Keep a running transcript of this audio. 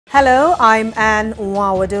Hello, I'm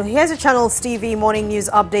N1bn. Here's a Channels TV morning news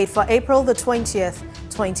update for April the 20th,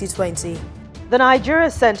 2020. The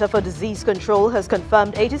Nigeria Center for Disease Control has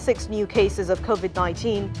confirmed 86 new cases of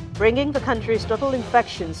COVID-19, bringing the country's total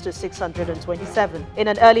infections to 627. In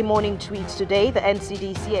an early morning tweet today, the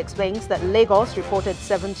NCDC explains that Lagos reported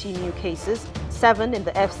 70 new cases, 7 in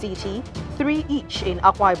the FCT, 3 each in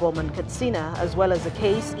Akwa Ibom and Katsina, as well as a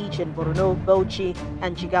case each in Borno, Bauchi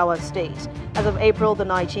and Jigawa states. As of April the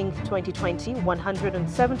 19th, 2020,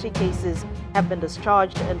 170 cases have been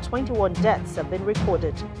discharged and 21 deaths have been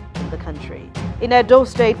recorded in the country. In Edo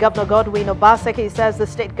State, Governor Godwin Obaseki says the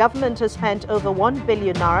state government has spent over 1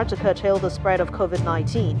 billion naira to curtail the spread of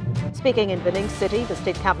COVID-19. Speaking in Benin City, the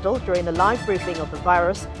state capital, during a live briefing of the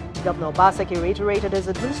virus, Governor Obaseki reiterated his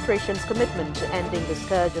administration's commitment to ending the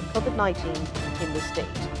scourge of COVID-19 in the state.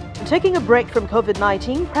 And taking a break from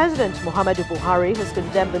COVID-19, President Muhammadu Buhari has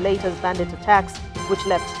condemned the latest bandit attacks, which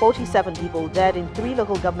left 47 people dead in 3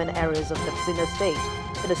 local government areas of Katsina State.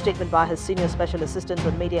 In a statement by his senior special assistant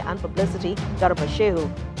on media and publicity, Garba Shehu,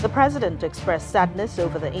 the president expressed sadness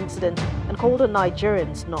over the incident and called on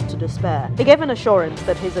Nigerians not to despair. He gave an assurance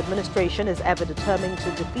that his administration is ever determined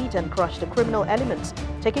to defeat and crush the criminal elements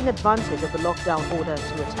taking advantage of the lockdown order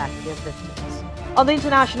to attack their victims. On the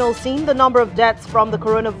international scene, the number of deaths from the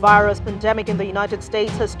coronavirus pandemic in the United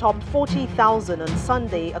States has topped 40,000 on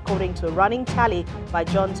Sunday, according to a running tally by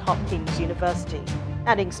Johns Hopkins University.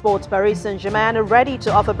 And in sports, Paris Saint-Germain are ready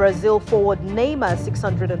to offer Brazil forward Neymar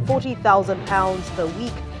 £640,000 per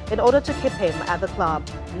week in order to keep him at the club.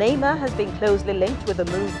 Neymar has been closely linked with a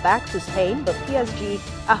move back to Spain, but PSG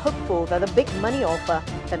are hopeful that the big money offer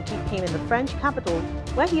can keep him in the French capital,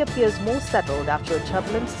 where he appears more settled after a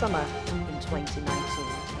turbulent summer in 2019.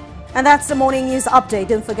 And that's the morning news update.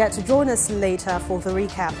 Don't forget to join us later for the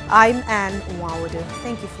recap. I'm N1bn.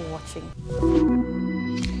 Thank you for watching.